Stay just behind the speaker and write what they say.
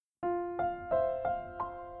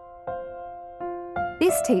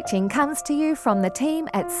This teaching comes to you from the team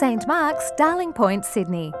at St Mark's, Darling Point,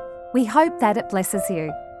 Sydney. We hope that it blesses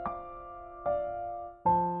you.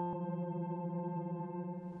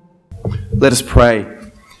 Let us pray.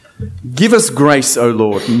 Give us grace, O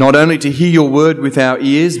Lord, not only to hear your word with our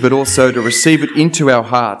ears, but also to receive it into our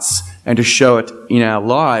hearts and to show it in our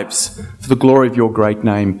lives for the glory of your great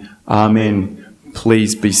name. Amen.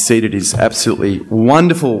 Please be seated. It is absolutely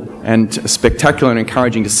wonderful and spectacular and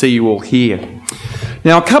encouraging to see you all here.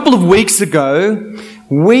 Now, a couple of weeks ago,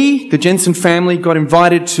 we, the Jensen family, got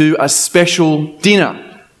invited to a special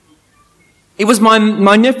dinner. It was my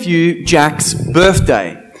nephew Jack's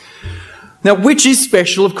birthday. Now, which is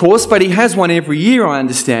special, of course, but he has one every year, I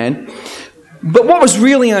understand. But what was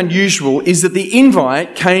really unusual is that the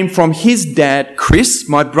invite came from his dad, Chris,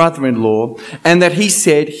 my brother-in-law, and that he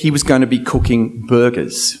said he was going to be cooking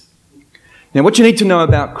burgers. Now, what you need to know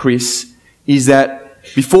about Chris is that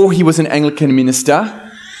before he was an Anglican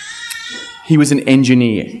minister, he was an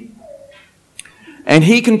engineer. And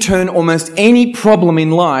he can turn almost any problem in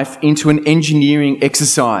life into an engineering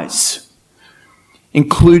exercise,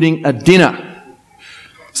 including a dinner.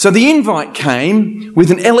 So the invite came with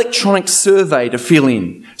an electronic survey to fill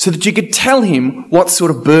in so that you could tell him what sort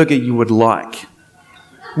of burger you would like.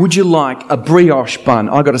 Would you like a brioche bun?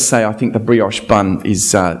 I've got to say, I think the brioche bun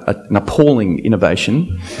is an appalling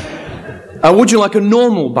innovation. Would you like a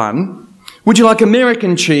normal bun? Would you like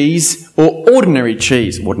American cheese or ordinary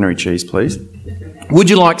cheese? Ordinary cheese, please. Would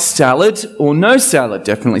you like salad or no salad?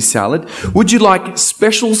 Definitely salad. Would you like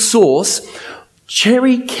special sauce?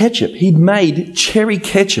 Cherry ketchup. He'd made cherry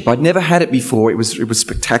ketchup. I'd never had it before. It was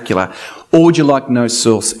spectacular. Or would you like no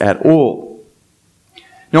sauce at all?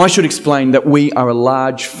 Now, I should explain that we are a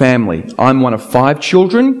large family. I'm one of 5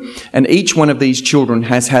 children, and each one of these children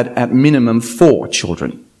has had at minimum 4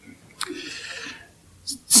 children.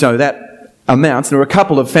 So that amounts, there were a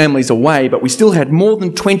couple of families away, but we still had more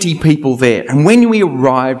than 20 people there. And when we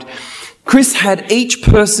arrived, Chris had each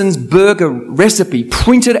person's burger recipe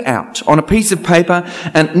printed out on a piece of paper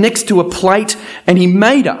and next to a plate, and he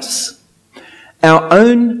made us our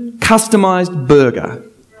own customised burger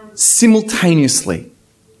simultaneously.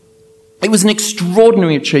 It was an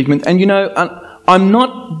extraordinary achievement, and you know, I'm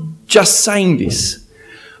not just saying this,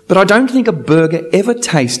 but I don't think a burger ever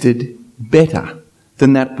tasted better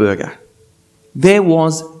than that burger. There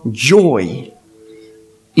was joy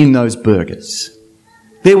in those burgers.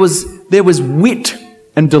 There was wit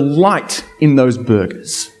and delight in those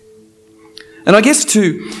burgers. And I guess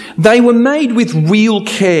too, they were made with real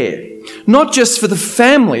care, not just for the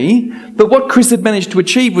family, but what Chris had managed to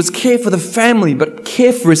achieve was care for the family, but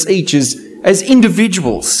care for us each as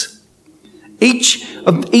individuals. Each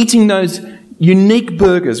of eating those unique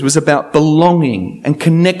burgers was about belonging and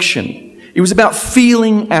connection. It was about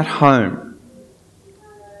feeling at home.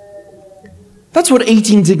 That's what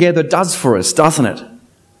eating together does for us, doesn't it?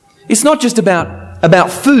 It's not just about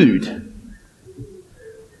food.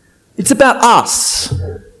 It's about us.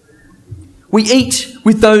 We eat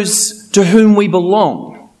with those to whom we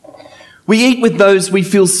belong. We eat with those we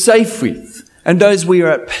feel safe with and those we are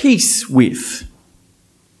at peace with.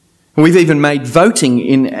 We've even made voting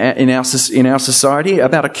in our society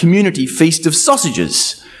about a community feast of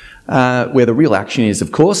sausages, where the real action is,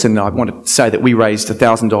 of course, and I want to say that we raised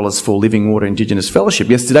 $1,000 for Living Water Indigenous Fellowship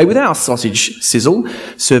yesterday with our sausage sizzle,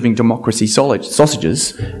 serving democracy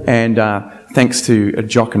sausages, and thanks to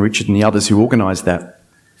Jock and Richard and the others who organised that.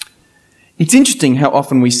 It's interesting how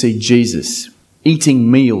often we see Jesus eating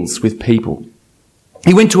meals with people.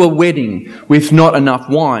 He went to a wedding with not enough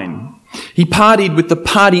wine. He partied with the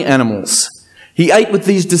party animals. He ate with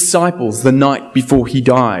these disciples the night before he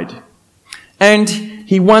died. And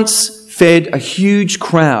he once fed a huge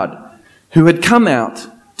crowd who had come out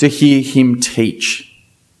to hear him teach.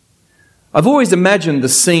 I've always imagined the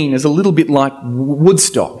scene as a little bit like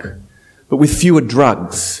Woodstock, but with fewer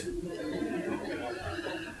drugs.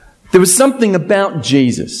 There was something about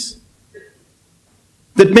Jesus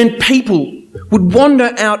that meant people would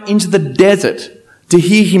wander out into the desert to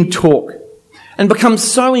hear him talk and become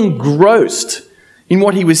so engrossed in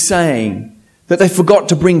what he was saying that they forgot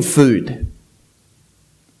to bring food.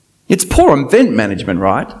 It's poor event management,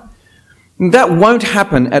 right? That won't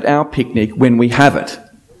happen at our picnic when we have it.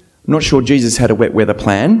 I'm not sure Jesus had a wet weather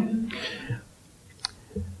plan.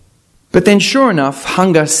 But then sure enough,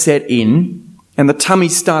 hunger set in and the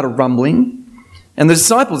tummies started rumbling. And the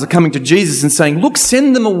disciples are coming to Jesus and saying, look,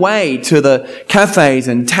 send them away to the cafes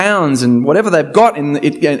and towns and whatever they've got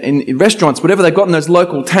in restaurants, whatever they've got in those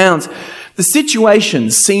local towns. The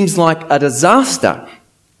situation seems like a disaster,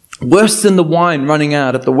 worse than the wine running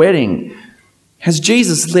out at the wedding. Has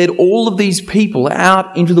Jesus led all of these people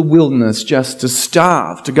out into the wilderness just to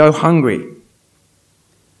starve, to go hungry?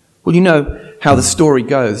 Well, you know how the story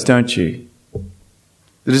goes, don't you?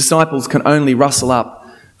 The disciples can only rustle up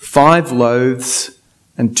 5 loaves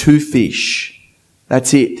and 2 fish.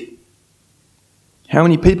 That's it. How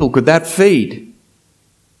many people could that feed?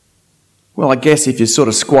 Well, I guess if you sort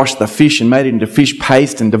of squashed the fish and made it into fish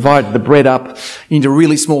paste and divided the bread up into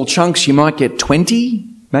really small chunks, you might get 20,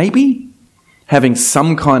 maybe, having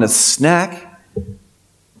some kind of snack.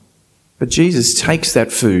 But Jesus takes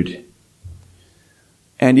that food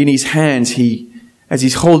and in his hands, as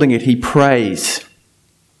he's holding it, he prays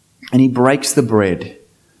and he breaks the bread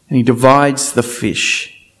and he divides the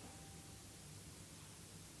fish.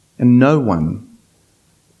 And no one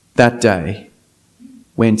that day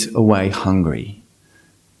went away hungry.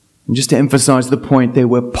 And just to emphasize the point, there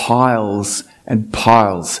were piles and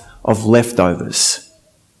piles of leftovers.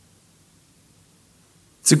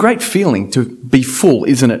 It's a great feeling to be full,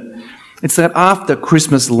 isn't it? It's that after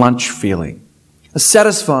Christmas lunch feeling, a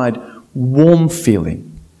satisfied, warm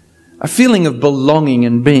feeling, a feeling of belonging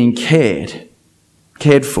and being cared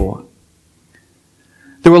for.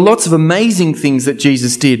 There were lots of amazing things that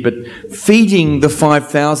Jesus did, but feeding the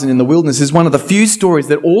 5,000 in the wilderness is one of the few stories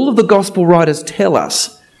that all of the gospel writers tell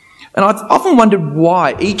us. And I've often wondered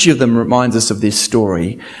why each of them reminds us of this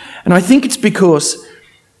story. And I think it's because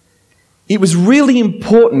it was really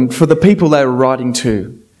important for the people they were writing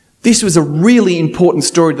to. This was a really important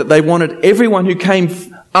story that they wanted everyone who came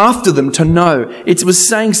after them to know. It was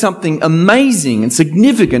saying something amazing and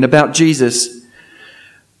significant about Jesus.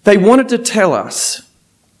 They wanted to tell us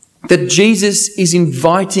that Jesus is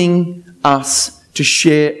inviting us to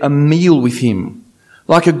share a meal with him,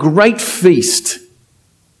 like a great feast,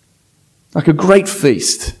 or a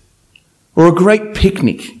great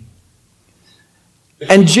picnic.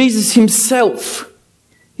 And Jesus himself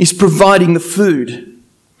is providing the food.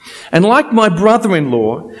 And like my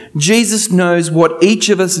brother-in-law, Jesus knows what each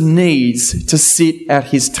of us needs to sit at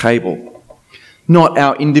his table. Not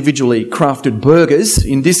our individually crafted burgers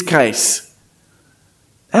in this case.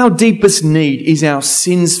 Our deepest need is our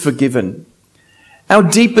sins forgiven. Our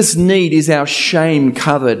deepest need is our shame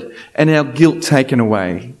covered and our guilt taken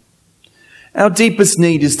away. Our deepest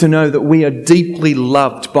need is to know that we are deeply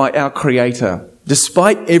loved by our Creator,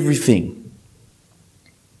 despite everything.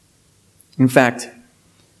 In fact,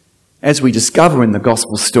 as we discover in the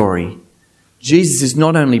gospel story, Jesus is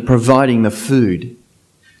not only providing the food,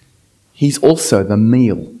 he's also the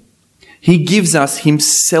meal. He gives us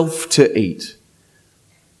himself to eat.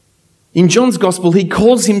 In John's Gospel, he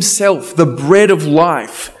calls himself the bread of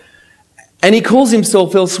life. And he calls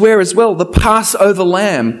himself elsewhere as well, the Passover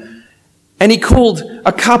lamb. And he called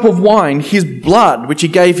a cup of wine his blood, which he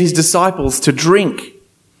gave his disciples to drink.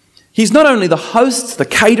 He's not only the host, the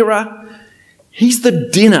caterer, he's the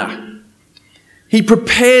dinner. He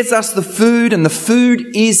prepares us the food, and the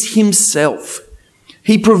food is himself.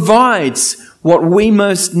 He provides what we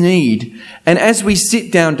most need. And as we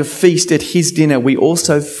sit down to feast at his dinner, we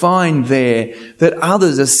also find there that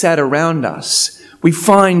others are sat around us. We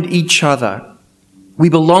find each other. We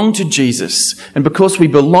belong to Jesus. And because we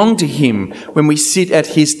belong to him, when we sit at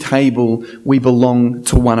his table, we belong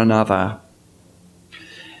to one another.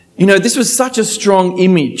 You know, this was such a strong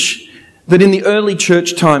image that in the early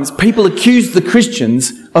church times, people accused the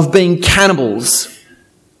Christians of being cannibals.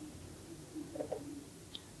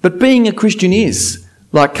 But being a Christian is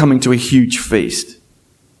like coming to a huge feast.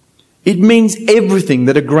 It means everything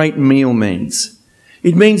that a great meal means.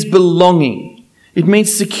 It means belonging. It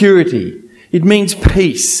means security. It means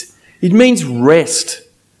peace. It means rest.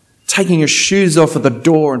 Taking your shoes off at the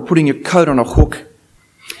door and putting your coat on a hook.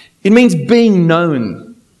 It means being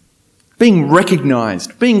known, being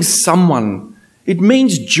recognized, being someone. It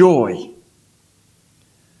means joy.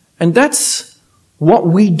 And that's what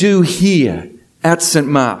we do here at St.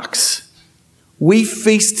 Mark's. We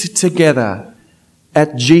feast together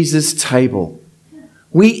at Jesus' table.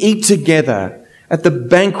 We eat together at the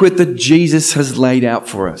banquet that Jesus has laid out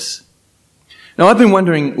for us. Now, I've been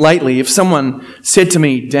wondering lately if someone said to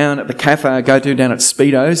me down at the cafe I go to down at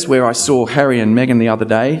Speedo's, where I saw Harry and Meghan the other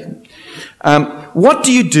day, what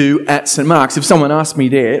do you do at St. Mark's? If someone asked me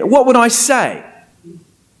there, what would I say?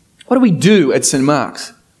 What do we do at St.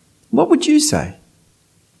 Mark's? What would you say?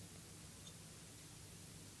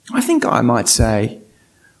 I think I might say,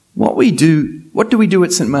 what do we do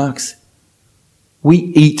at St. Mark's? We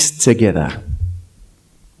eat together.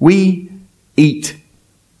 We eat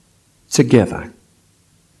together.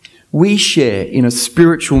 We share in a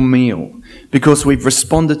spiritual meal because we've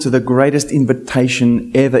responded to the greatest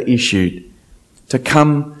invitation ever issued, to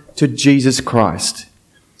come to Jesus Christ.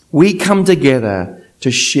 We come together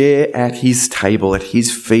to share at his table, at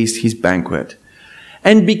his feast, his banquet.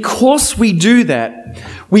 And because we do that,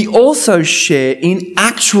 we also share in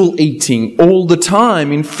actual eating all the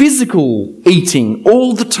time, in physical eating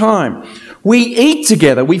all the time. We eat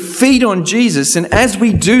together, we feed on Jesus, and as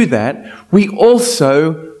we do that, we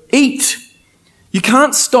also eat. You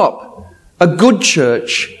can't stop a good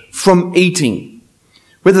church from eating.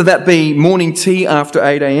 Whether that be morning tea after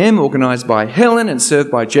 8 a.m. organised by Helen and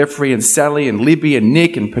served by Jeffrey and Sally and Libby and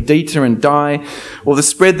Nick and Perdita and Di, or the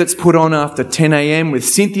spread that's put on after 10 a.m. with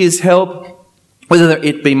Cynthia's help, whether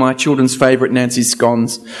it be my children's favourite Nancy's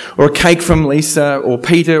scones, or a cake from Lisa or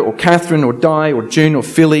Peter or Catherine or Di or June or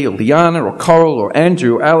Philly or Liana or Coral or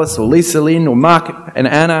Andrew or Alice or Lisa Lynn or Mark and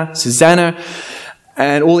Anna, Susanna,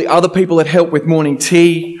 and all the other people that help with morning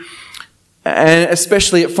tea. And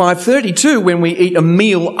especially at 5:30 too, when we eat a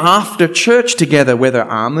meal after church together, whether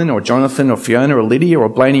Armin or Jonathan or Fiona or Lydia or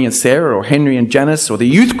Blaney and Sarah or Henry and Janice or the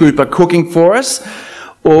youth group are cooking for us,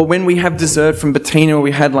 or when we have dessert from Bettina, or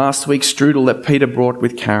we had last week's strudel that Peter brought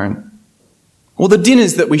with Karen. Or the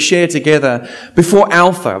dinners that we share together before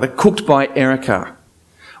Alpha, that cooked by Erica.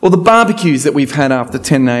 Or the barbecues that we've had after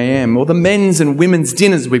 10 a.m. Or the men's and women's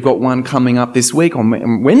dinners. We've got one coming up this week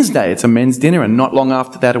on Wednesday. It's a men's dinner, and not long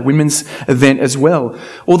after that a women's event as well.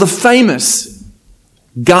 Or the famous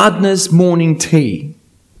Gardener's morning tea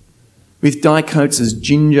with Di Coates'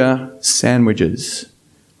 ginger sandwiches.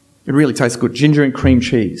 It really tastes good. Ginger and cream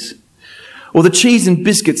cheese. Or the cheese and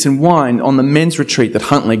biscuits and wine on the men's retreat that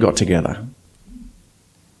Huntley got together.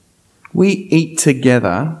 We eat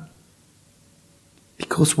together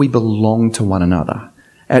because we belong to one another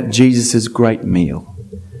at Jesus' great meal.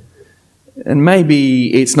 And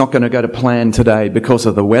maybe it's not going to go to plan today because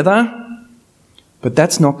of the weather, but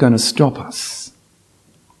that's not going to stop us.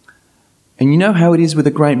 And you know how it is with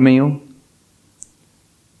a great meal?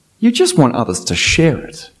 You just want others to share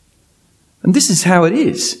it. And this is how it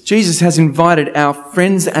is. Jesus has invited our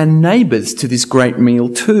friends and neighbours to this great meal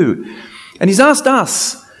too. And he's asked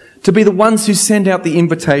us to be the ones who send out the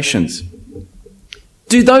invitations.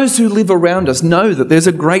 Do those who live around us know that there's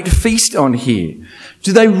a great feast on here?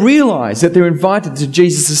 Do they realise that they're invited to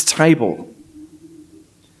Jesus' table?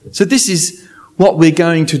 So this is what we're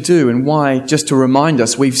going to do, and why, just to remind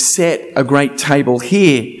us, we've set a great table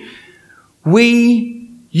here.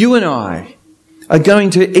 You and I, are going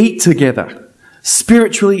to eat together,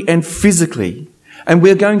 spiritually and physically, and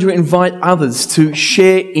we're going to invite others to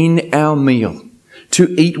share in our meal,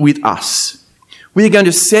 to eat with us. We are going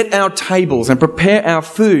to set our tables and prepare our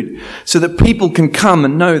food so that people can come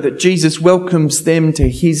and know that Jesus welcomes them to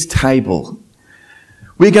his table.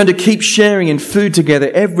 We're going to keep sharing in food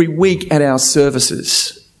together every week at our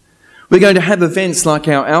services. We're going to have events like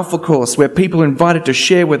our Alpha course where people are invited to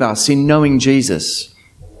share with us in knowing Jesus.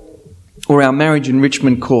 Or our marriage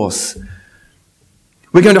enrichment course.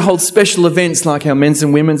 We're going to hold special events like our men's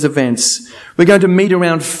and women's events. We're going to meet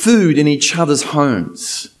around food in each other's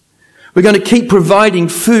homes. We're going to keep providing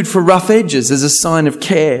food for rough edges as a sign of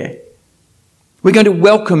care. We're going to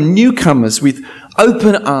welcome newcomers with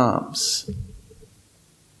open arms.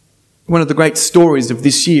 One of the great stories of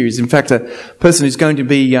this year is, in fact, a person who's going to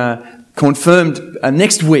be confirmed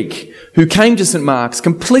next week, who came to St. Mark's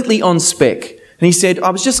completely on spec. And he said, I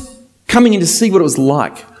was just coming in to see what it was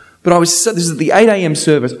like. But this is the 8 a.m.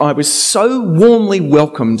 service. I was so warmly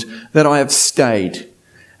welcomed that I have stayed.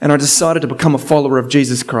 And I decided to become a follower of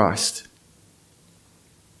Jesus Christ.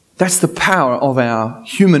 That's the power of our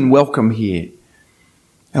human welcome here.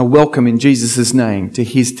 Our welcome in Jesus' name to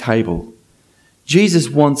his table. Jesus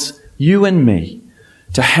wants you and me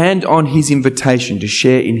to hand on his invitation to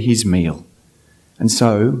share in his meal. And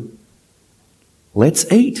so,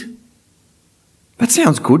 let's eat. That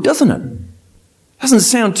sounds good, doesn't it? Doesn't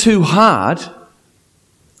sound too hard.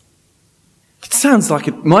 It sounds like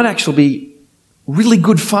it might actually be really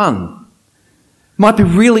good fun. Might be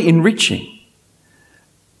really enriching.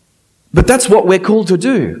 But that's what we're called to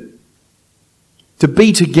do. To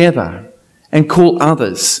be together and call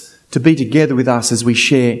others to be together with us as we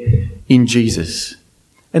share in Jesus.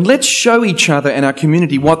 And let's show each other and our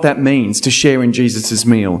community what that means to share in Jesus'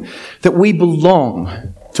 meal. That we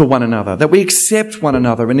belong to one another, that we accept one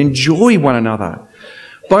another and enjoy one another.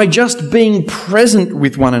 By just being present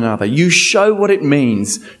with one another, you show what it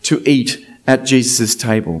means to eat at Jesus'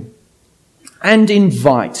 table. And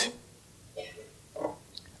invite.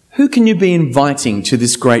 Who can you be inviting to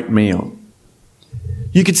this great meal?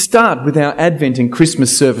 You could start with our Advent and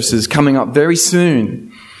Christmas services coming up very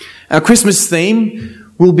soon. Our Christmas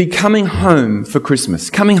theme will be coming home for Christmas.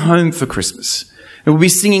 Coming home for Christmas. And we'll be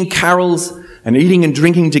singing carols and eating and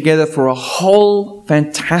drinking together for a whole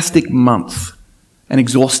fantastic month and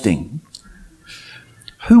exhausting.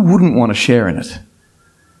 Who wouldn't want to share in it?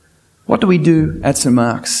 What do we do at St.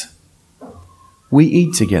 Mark's? We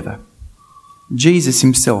eat together. Jesus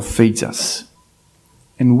himself feeds us.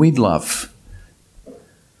 And we'd love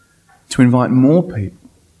to invite more people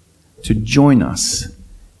to join us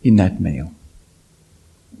in that meal.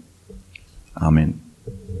 Amen.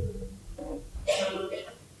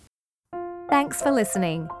 Thanks for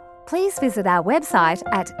listening. Please visit our website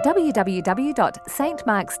at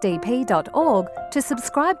www.stmarksdp.org to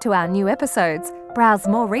subscribe to our new episodes, browse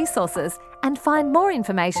more resources, and find more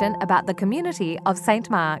information about the community of St.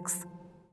 Mark's.